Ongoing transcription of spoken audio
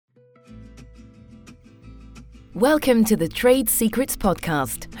Welcome to the Trade Secrets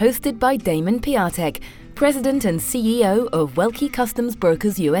Podcast, hosted by Damon Piatek, President and CEO of Welke Customs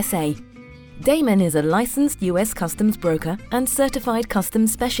Brokers USA. Damon is a licensed U.S. customs broker and certified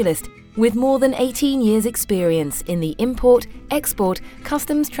customs specialist with more than 18 years' experience in the import, export,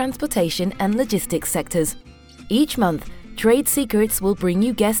 customs, transportation, and logistics sectors. Each month, Trade Secrets will bring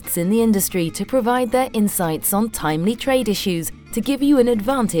you guests in the industry to provide their insights on timely trade issues to give you an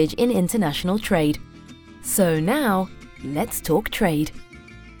advantage in international trade. So now, let's talk trade.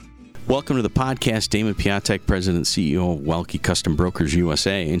 Welcome to the podcast. Damon Piatek, President and CEO of Welke Custom Brokers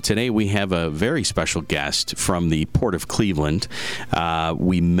USA. And today we have a very special guest from the Port of Cleveland.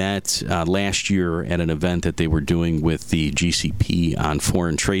 We met last year at an event that they were doing with the GCP on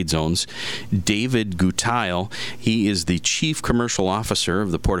foreign trade zones. David Gutheil, he is the Chief Commercial Officer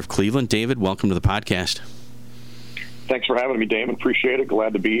of the Port of Cleveland. David, welcome to the podcast. Thanks for having me, Damon. Appreciate it.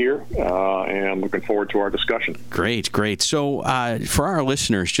 Glad to be here and looking forward to our discussion. Great. So for our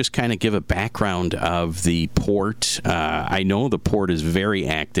listeners, just kind of give a background of the port. I know the port is very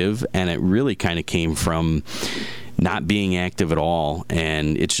active, and it really kind of came from not being active at all,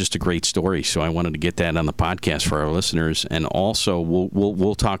 and it's just a great story. So I wanted to get that on the podcast for our listeners, and also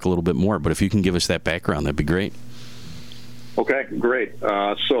we'll talk a little bit more. But if you can give us that background, that'd be great. Okay, great.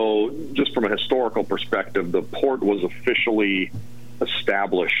 So just from a historical perspective, the port was officially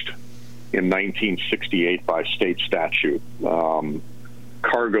established in 1968 by state statute.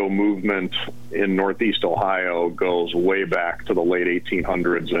 Cargo movement in Northeast Ohio goes way back to the late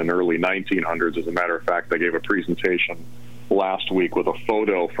 1800s and early 1900s. As a matter of fact, I gave a presentation last week with a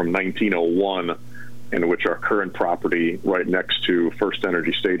photo from 1901 in which our current property right next to First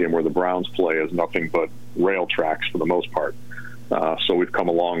Energy Stadium where the Browns play is nothing but rail tracks for the most part. So we've come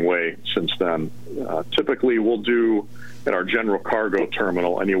a long way since then. Typically, we'll do at our general cargo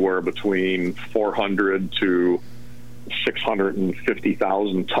terminal anywhere between 400 to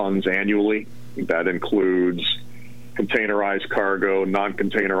 650,000 tons annually. That includes containerized cargo,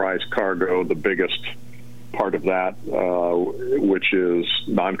 non-containerized cargo, the biggest part of that, which is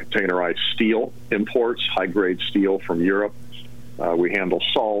non-containerized steel imports, high-grade steel from Europe. We handle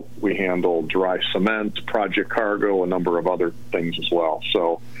salt, we handle dry cement, project cargo, a number of other things as well.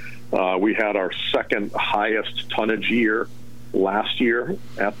 So we had our second highest tonnage year last year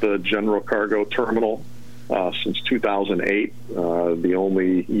at the general cargo terminal since 2008. The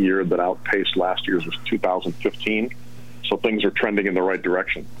only year that outpaced last year's was 2015. So things are trending in the right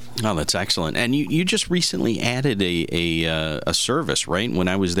direction. Oh, that's excellent. And you just recently added a service, right? When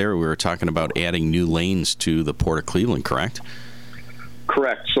I was there, we were talking about adding new lanes to the Port of Cleveland, correct?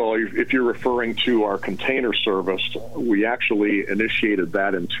 Correct. So if you're referring to our container service, we actually initiated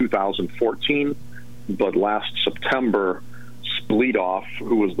that in 2014, but last September, Spleetoff,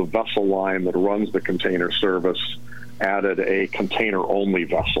 who was the vessel line that runs the container service, added a container-only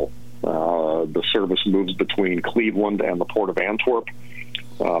vessel. The service moves between Cleveland and the Port of Antwerp.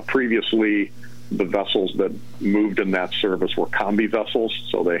 Previously, the vessels that moved in that service were combi vessels,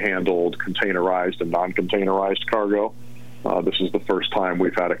 so they handled containerized and non-containerized cargo. This is the first time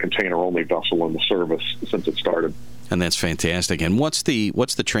we've had a container-only vessel in the service since it started. And that's fantastic. And what's the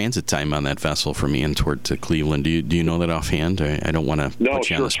transit time on that vessel from Antwerp to Cleveland? Do you know that offhand? I don't want to put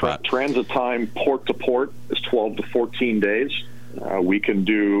you on the spot. Transit time port to port is 12 to 14 days. We can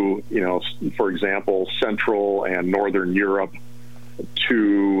do, for example, Central and Northern Europe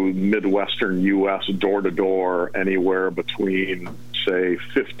to Midwestern U.S. door-to-door anywhere between, say,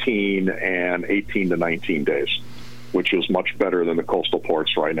 15 and 18 to 19 days, which is much better than the coastal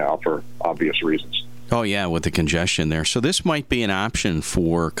ports right now for obvious reasons. Oh, yeah, with the congestion there. So this might be an option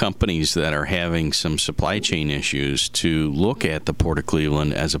for companies that are having some supply chain issues to look at the Port of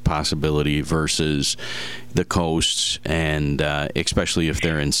Cleveland as a possibility versus the coasts, and especially if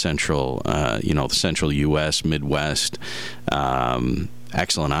they're in central, the central U.S., Midwest.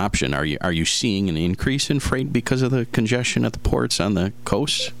 Excellent option. Are you seeing an increase in freight because of the congestion at the ports on the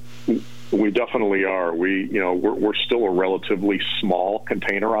coasts? We definitely are. We're still a relatively small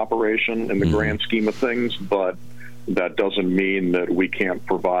container operation in the grand scheme of things, but that doesn't mean that we can't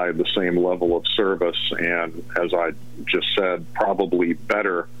provide the same level of service, and as I just said, probably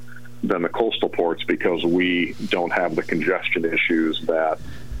better than the coastal ports because we don't have the congestion issues that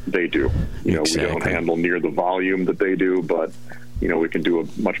they do. Exactly. We don't handle near the volume that they do, but we can do a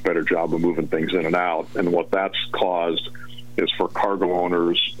much better job of moving things in and out. And what that's caused is for cargo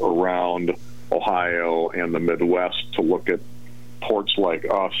owners around Ohio and the Midwest to look at ports like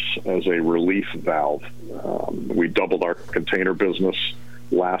us as a relief valve. We doubled our container business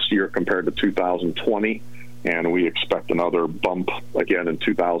last year compared to 2020, and we expect another bump again in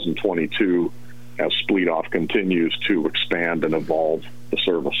 2022 as Spleetoff continues to expand and evolve the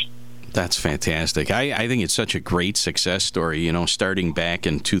service. That's fantastic. I think it's such a great success story, starting back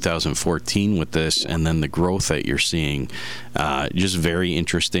in 2014 with this, and then the growth that you're seeing, just very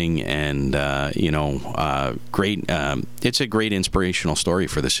interesting and, great. It's a great inspirational story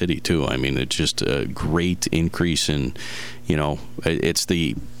for the city, too. I mean, it's just a great increase in, it's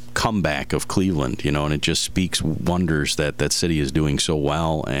the comeback of Cleveland, and it just speaks wonders that city is doing so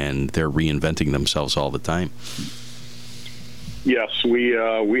well, and they're reinventing themselves all the time. Yes, we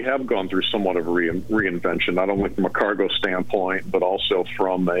have gone through somewhat of a reinvention, not only from a cargo standpoint, but also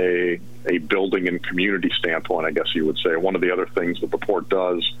from a building and community standpoint, I guess you would say. One of the other things that the port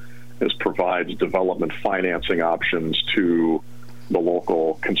does is provides development financing options to the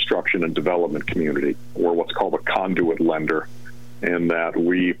local construction and development community. We're what's called a conduit lender, in that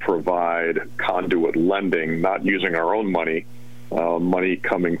we provide conduit lending, not using our own money, money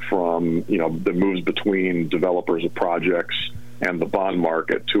coming from, that moves between developers of projects and the bond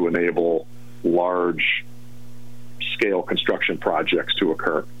market to enable large-scale construction projects to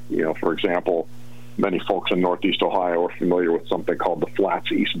occur. For example, many folks in Northeast Ohio are familiar with something called the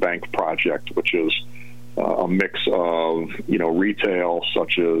Flats East Bank project, which is a mix of, retail,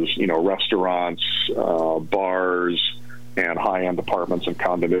 such as, restaurants, bars, and high-end apartments and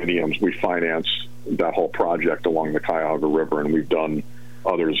condominiums. We finance that whole project along the Cuyahoga River, and we've done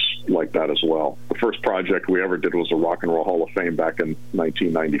others like that as well. The first project we ever did was the Rock and Roll Hall of Fame back in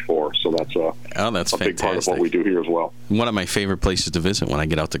 1994. So that's a big part of what we do here as well. One of my favorite places to visit when I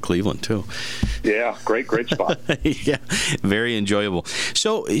get out to Cleveland, too. Yeah, great spot. Yeah, very enjoyable.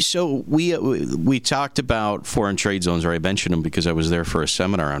 So we talked about foreign trade zones, or I mentioned them because I was there for a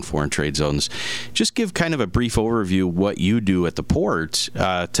seminar on foreign trade zones. Just give kind of a brief overview of what you do at the port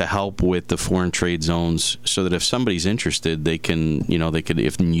to help with the foreign trade zones, so that if somebody's interested, they can,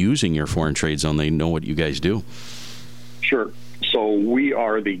 if using your foreign trade zone, they know what you guys do. Sure. So we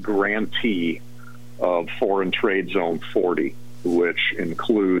are the grantee of Foreign Trade Zone 40, which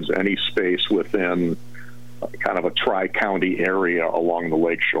includes any space within kind of a tri-county area along the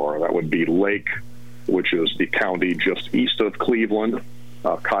lakeshore. That would be Lake, which is the county just east of Cleveland,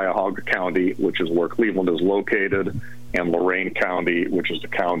 Cuyahoga County, which is where Cleveland is located, and Lorain County, which is the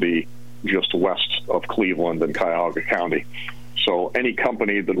county just west of Cleveland and Cuyahoga County. So any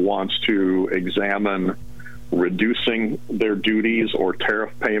company that wants to examine reducing their duties or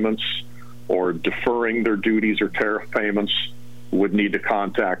tariff payments, or deferring their duties or tariff payments, would need to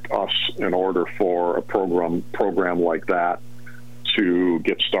contact us in order for a program like that to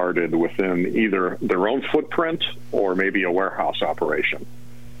get started within either their own footprint or maybe a warehouse operation.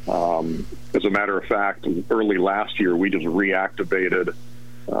 As a matter of fact, early last year, we just reactivated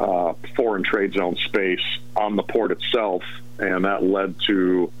foreign trade zone space on the port itself, and that led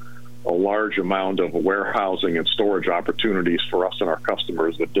to a large amount of warehousing and storage opportunities for us and our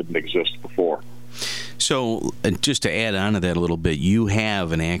customers that didn't exist before. So just to add on to that a little bit, you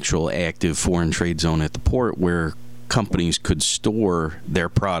have an actual active foreign trade zone at the port where companies could store their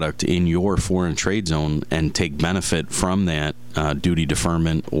product in your foreign trade zone and take benefit from that duty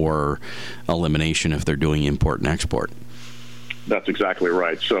deferment or elimination if they're doing import and export. That's exactly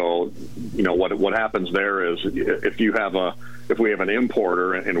right. So, what happens there is if we have an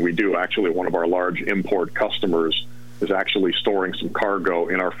importer, and we do actually, one of our large import customers is actually storing some cargo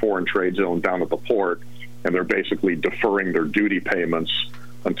in our foreign trade zone down at the port, and they're basically deferring their duty payments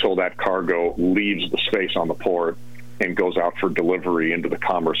until that cargo leaves the space on the port and goes out for delivery into the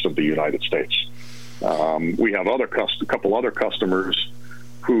commerce of the United States. We have a couple other customers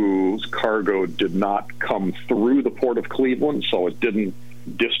whose cargo did not come through the Port of Cleveland, so it didn't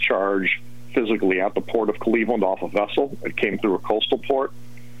discharge physically at the Port of Cleveland off a vessel. It came through a coastal port,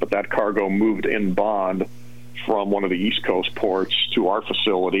 but that cargo moved in bond from one of the East Coast ports to our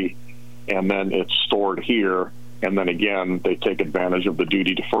facility, and then it's stored here, and then again, they take advantage of the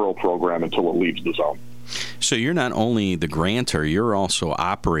duty deferral program until it leaves the zone. So you're not only the grantor, you're also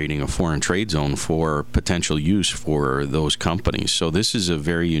operating a foreign trade zone for potential use for those companies. So this is a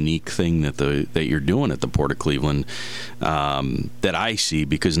very unique thing that you're doing at the Port of Cleveland that I see,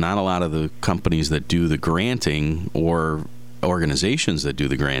 because not a lot of the companies that do the granting or organizations that do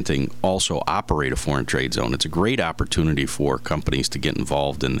the granting also operate a foreign trade zone. It's a great opportunity for companies to get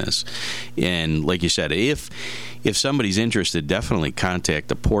involved in this. And like you said, if somebody's interested, definitely contact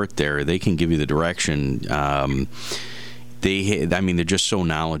the port there. They can give you the direction. They're just so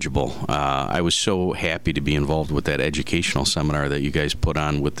knowledgeable. I was so happy to be involved with that educational seminar that you guys put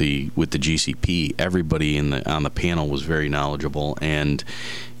on with the GCP. Everybody on the panel was very knowledgeable, and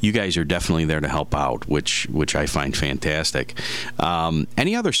you guys are definitely there to help out, which I find fantastic.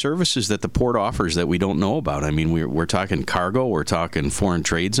 Any other services that the port offers that we don't know about? I mean, we're talking cargo, we're talking foreign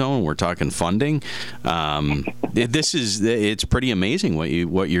trade zone, we're talking funding. It's pretty amazing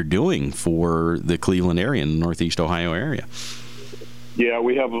what you're doing for the Cleveland area and the Northeast Ohio area. Yeah,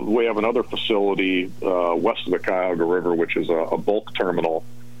 we have another facility west of the Cuyahoga River, which is a bulk terminal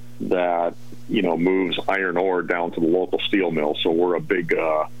that moves iron ore down to the local steel mill. So we're a big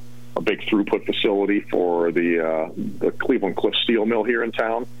throughput facility for the Cleveland Cliff Steel Mill here in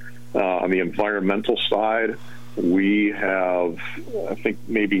town. On the environmental side, we have, I think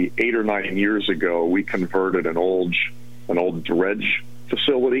maybe 8 or 9 years ago, we converted an old dredge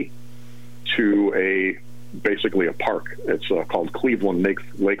facility to basically a park. It's called Cleveland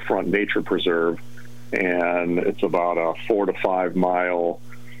Lakefront Nature Preserve, and it's about a 4 to 5 mile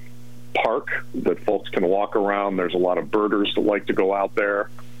park that folks can walk around. There's a lot of birders that like to go out there.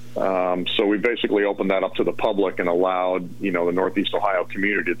 So we basically opened that up to the public and allowed, the Northeast Ohio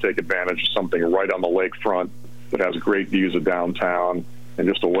community to take advantage of something right on the lakefront that has great views of downtown and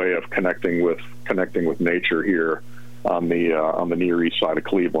just a way of connecting with nature here on the near east side of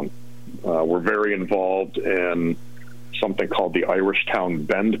Cleveland. We're very involved in something called the Irishtown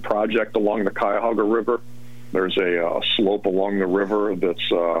Bend project along the Cuyahoga River. There's a slope along the river that's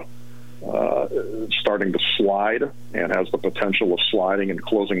starting to slide and has the potential of sliding and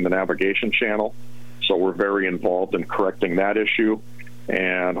closing the navigation channel. So we're very involved in correcting that issue,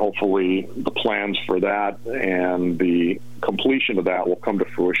 and hopefully the plans for that and the completion of that will come to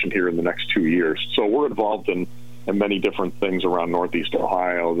fruition here in the next 2 years. So we're involved in many different things around Northeast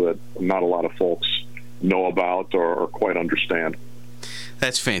Ohio that not a lot of folks know about or quite understand.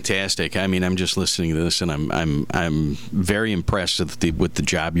 That's fantastic. I mean, I'm just listening to this, and I'm very impressed with the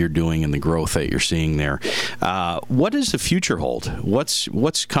job you're doing and the growth that you're seeing there. What does the future hold?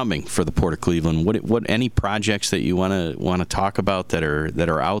 What's coming for the Port of Cleveland? What any projects that you want to talk about that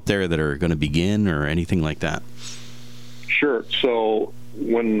are out there that are going to begin, or anything like that? Sure. So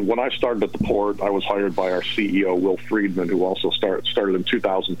when I started at the port, I was hired by our CEO, Will Friedman, who also started in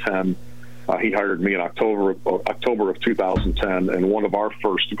 2010. He hired me in October of 2010, and one of our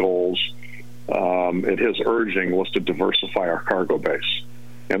first goals at his urging was to diversify our cargo base.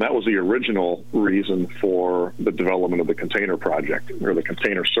 And that was the original reason for the development of the container project, or the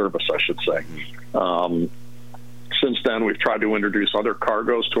container service, I should say. Since then, we've tried to introduce other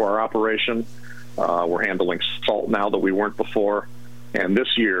cargoes to our operation. We're handling salt now that we weren't before. And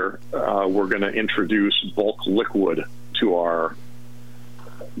this year, we're going to introduce bulk liquid to our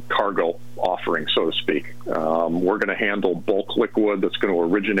cargo offering, so to speak. We're going to handle bulk liquid that's going to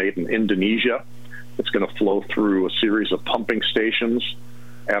originate in Indonesia. It's going to flow through a series of pumping stations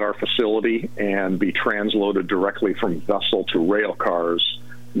at our facility and be transloaded directly from vessel to rail cars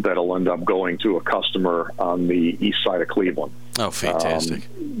that'll end up going to a customer on the east side of Cleveland. Oh, fantastic.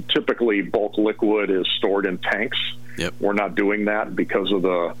 Typically, bulk liquid is stored in tanks. Yep. We're not doing that because of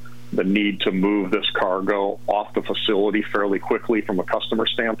the need to move this cargo off the facility fairly quickly from a customer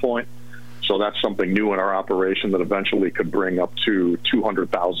standpoint. So that's something new in our operation that eventually could bring up to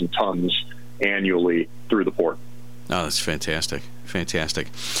 200,000 tons annually through the port. Oh, that's fantastic. Fantastic.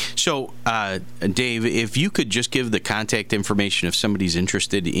 So, Dave, if you could just give the contact information if somebody's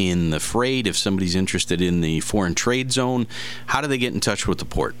interested in the freight, if somebody's interested in the foreign trade zone, how do they get in touch with the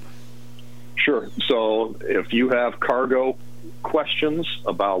port? Sure. So if you have cargo questions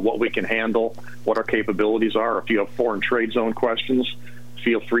about what we can handle, what our capabilities are, if you have foreign trade zone questions,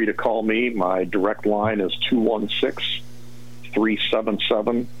 feel free to call me. My direct line is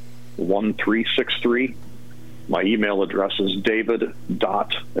 216-377-1363. My email address is david.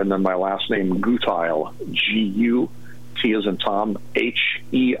 and then my last name, Gutheil, G-U-T as in Tom,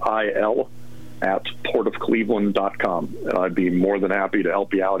 H-E-I-L, at portofcleveland.com. And I'd be more than happy to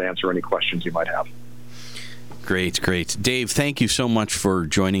help you out, answer any questions you might have. Great. Dave, thank you so much for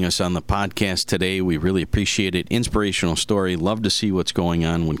joining us on the podcast today. We really appreciate it. Inspirational story. Love to see what's going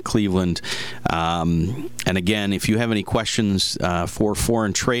on with Cleveland. And again, if you have any questions for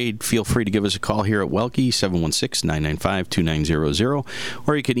foreign trade, feel free to give us a call here at Welke, 716-995-2900,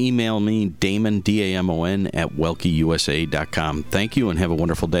 or you can email me, Damon, D-A-M-O-N, at welkeusa.com. Thank you and have a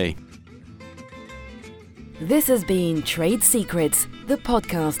wonderful day. This has been Trade Secrets, the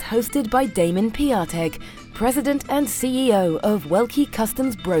podcast hosted by Damon Piatek, President and CEO of Welke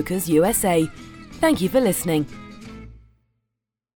Customs Brokers USA. Thank you for listening.